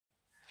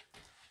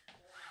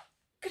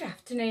Good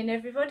afternoon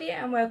everybody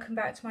and welcome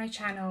back to my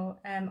channel.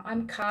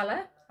 I'm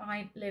Carla.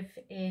 I live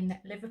in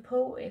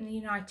Liverpool in the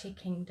United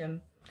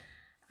Kingdom,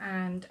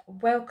 and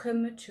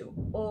welcome to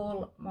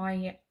all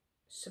my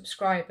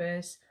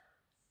subscribers,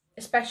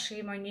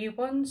 especially my new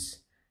ones.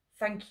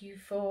 Thank you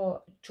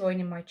for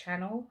joining my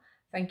channel.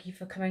 Thank you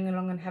for coming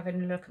along and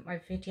having a look at my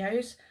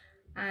videos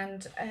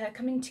and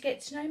coming to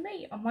get to know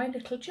me on my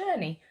little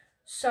journey.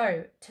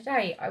 So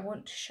today I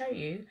want to show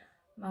you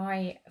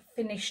my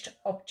finished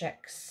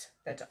objects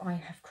that I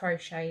have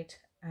crocheted.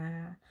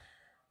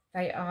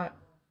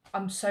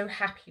 I'm so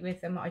happy with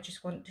them. I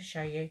just want to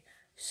show you.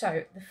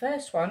 So the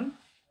first one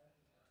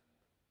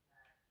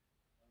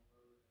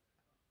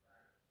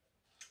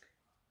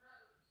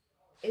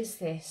is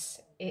this.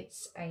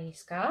 It's a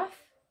scarf.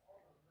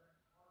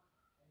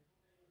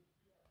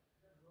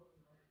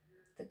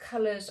 The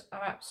colours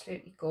are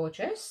absolutely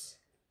gorgeous.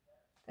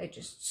 They're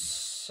just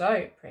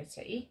so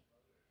pretty.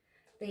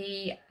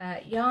 The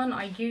yarn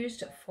I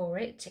used for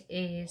it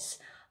is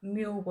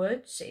Muir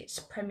Woods. It's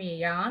Premier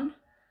yarn,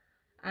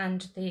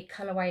 and the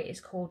colourway is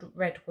called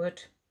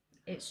Redwood.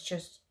 It's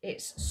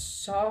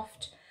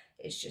soft.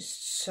 It's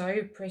just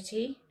so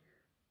pretty.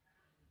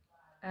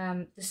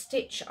 The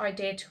stitch I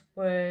did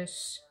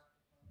was,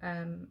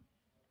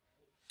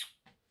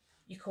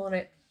 you call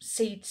it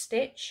seed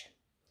stitch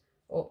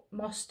or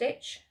moss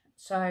stitch.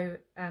 So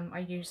I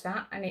used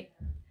that, and it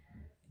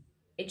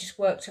just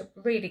worked up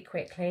really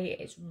quickly.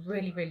 It's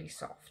really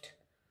soft.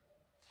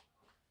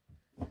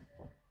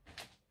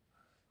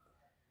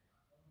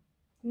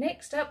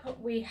 Next up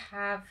we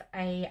have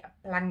a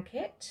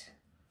blanket.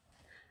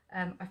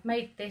 I've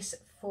made this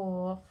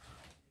for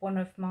one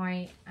of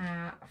my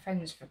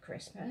friends for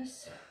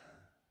Christmas.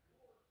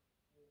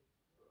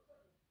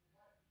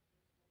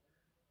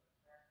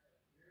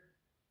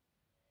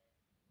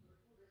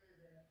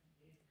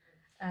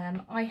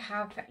 I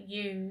have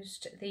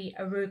used the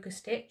Ecru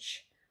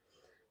stitch,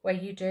 where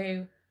you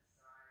do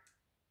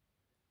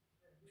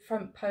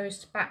front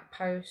post, back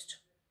post,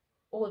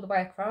 all the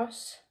way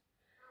across.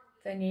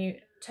 Then you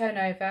turn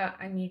over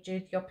and you do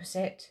the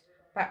opposite,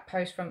 back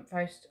post, front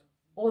post,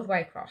 all the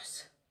way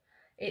across.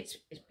 It's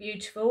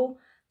beautiful.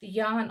 The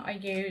yarn I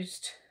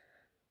used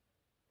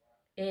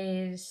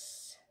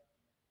is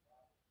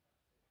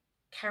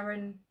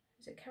Karen,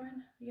 is it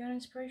Karen Yarn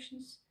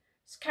Inspirations?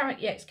 It's Karen,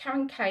 yeah, it's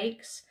Karen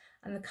Cakes,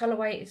 and the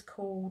colourway is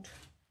called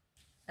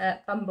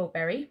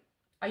Bumbleberry.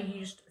 I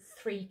used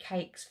 3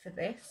 cakes for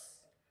this.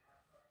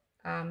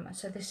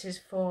 So this is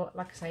for,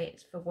 like I say,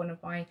 it's for one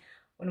of my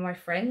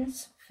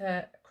friends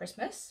for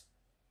Christmas.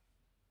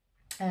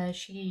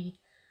 She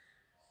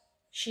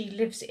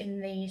lives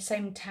in the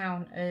same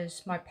town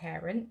as my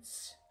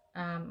parents.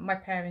 My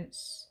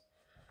parents,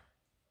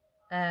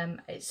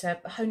 it's a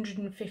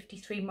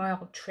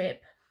 153-mile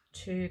trip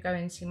to go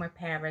and see my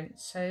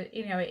parents. So,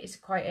 you know, it's a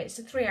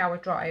 3-hour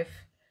drive.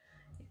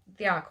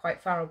 They are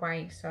quite far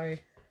away, so,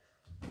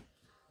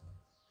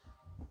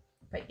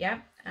 but yeah,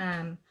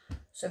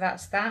 so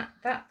that's that.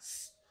 That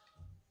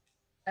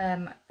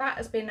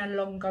has been a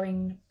long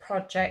going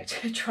project,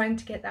 trying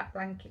to get that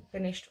blanket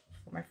finished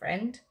for my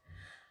friend.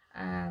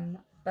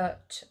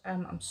 But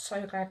I'm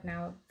so glad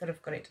now that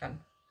I've got it done.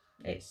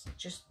 It's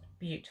just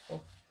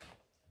beautiful.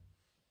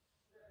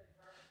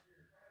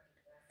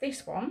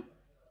 This one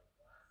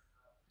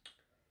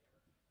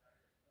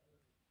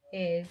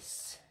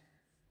is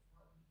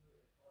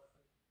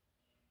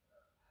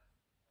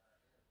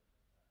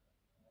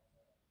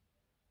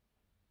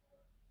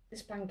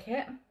this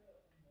blanket.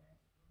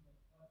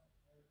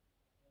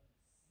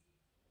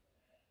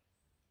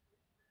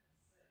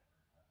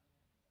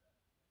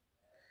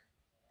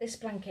 This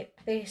blanket,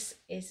 this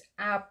is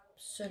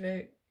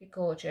absolutely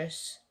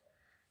gorgeous.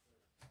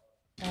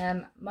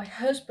 My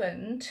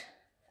husband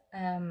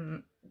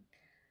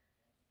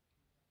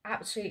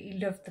absolutely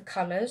loved the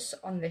colours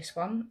on this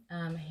one.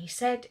 He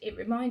said it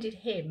reminded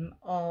him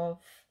of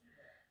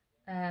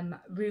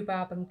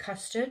Rhubarb and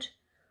Custard,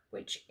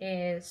 which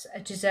is a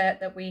dessert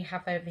that we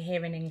have over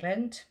here in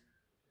England,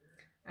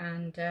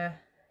 and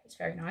it's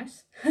very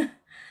nice.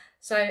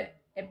 So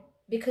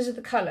because of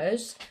the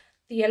colours,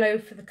 the yellow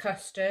for the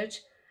custard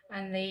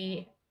and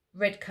the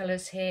red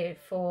colours here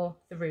for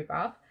the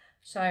rhubarb.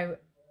 So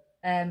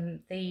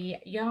the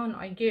yarn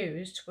I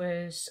used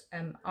was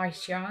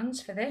ice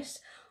yarns for this.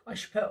 I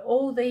should put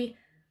all the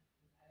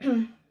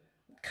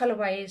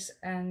colourways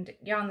and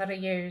yarn that I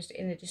used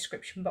in the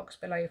description box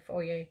below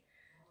for you.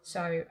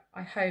 So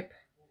I hope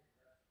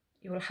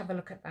you will have a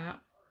look at that.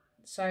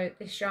 So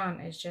this yarn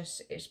is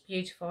just, it's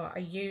beautiful. I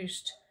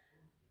used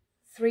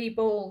 3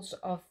 balls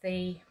of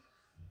the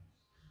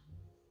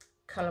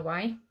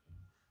colourway,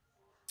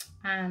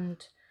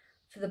 and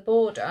for the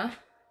border,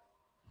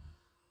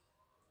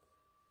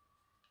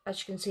 as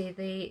you can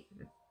see,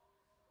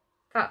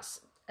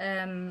 that's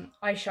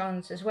ice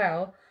yarns as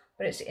well,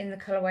 but it's in the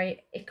colourway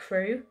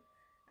Ecru,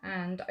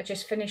 and I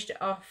just finished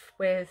it off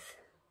with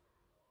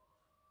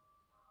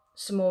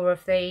some more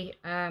of the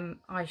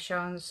ice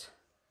yarns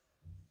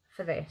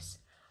for this.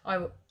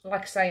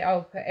 Like I say,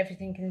 I'll put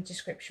everything in the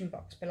description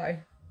box below.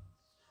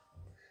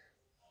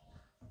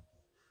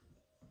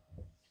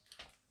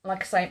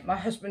 like I say, my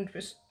husband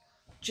was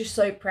just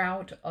so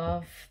proud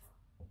of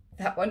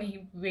that one.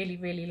 He really,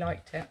 really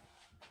liked it.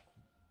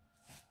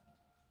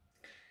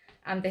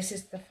 And this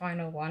is the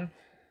final one.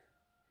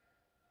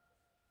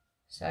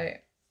 So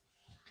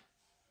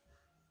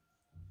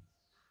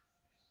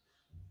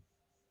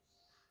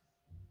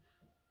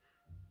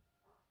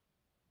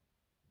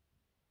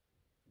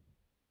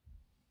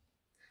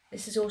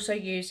this is also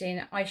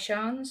using ice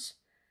yarns,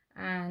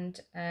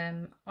 and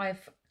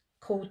I've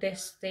called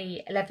this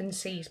the 11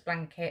 Seas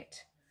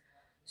blanket.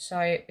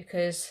 So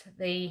because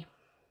the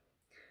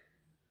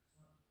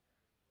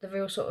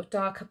real sort of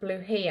darker blue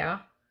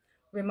here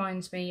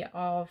reminds me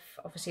of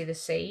obviously the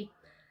sea,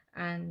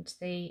 and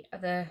the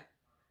other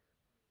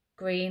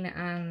green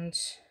and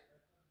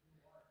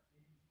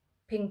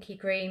pinky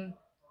green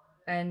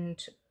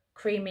and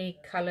creamy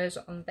colours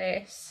on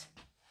this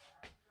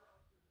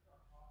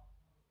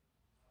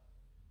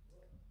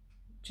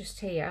just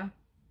here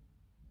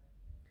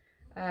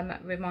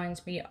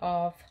reminds me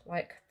of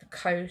like the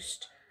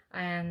coast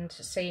and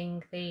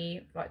seeing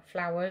the like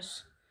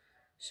flowers.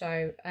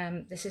 So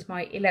this is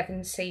my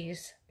 11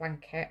 Seas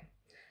blanket.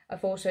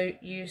 I've also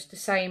used the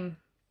same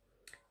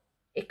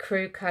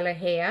Ecru colour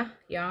here,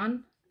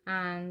 yarn,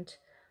 and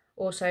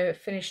also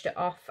finished it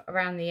off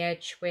around the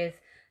edge with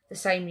the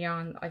same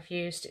yarn that I've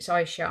used. It's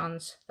ice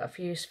yarns that I've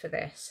used for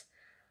this.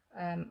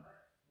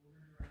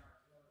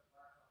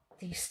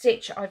 The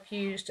stitch I've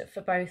used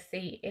for both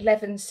the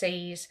 11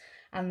 Seas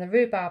and the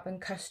Rhubarb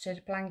and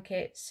Custard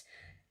blankets,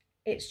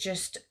 it's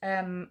just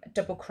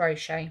double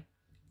crochet.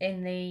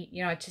 In the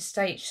United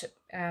States,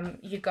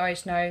 you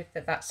guys know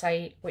that that's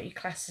what you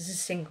class as a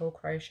single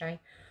crochet.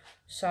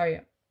 So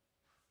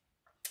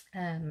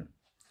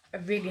I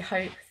really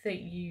hope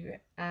that you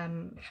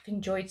have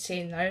enjoyed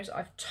seeing those.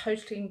 I've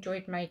totally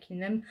enjoyed making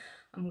them.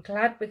 I'm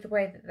glad with the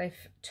way that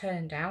they've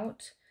turned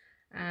out,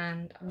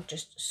 and I'm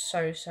just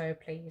so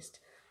pleased.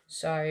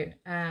 So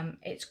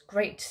it's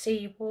great to see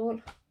you all.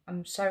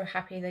 I'm so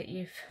happy that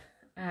you've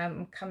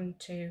come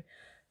to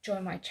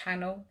join my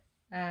channel.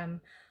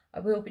 I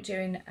will be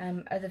doing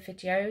other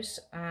videos.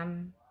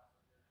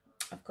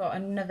 I've got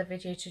another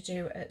video to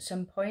do at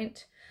some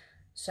point,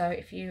 so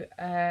if you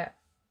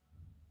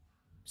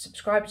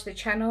subscribe to the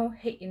channel,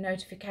 hit your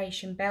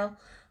notification bell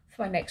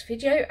for my next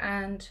video,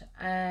 and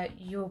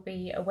you'll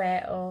be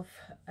aware of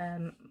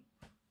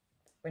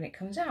when it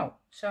comes out.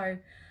 So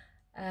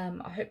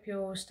I hope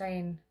you're all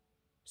staying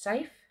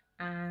safe,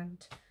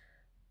 and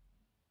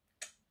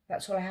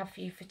that's all I have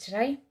for you for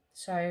today.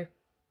 So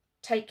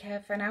take care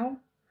for now.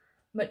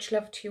 Much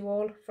love to you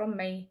all from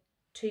me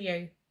to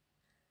you.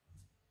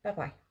 Bye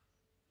bye.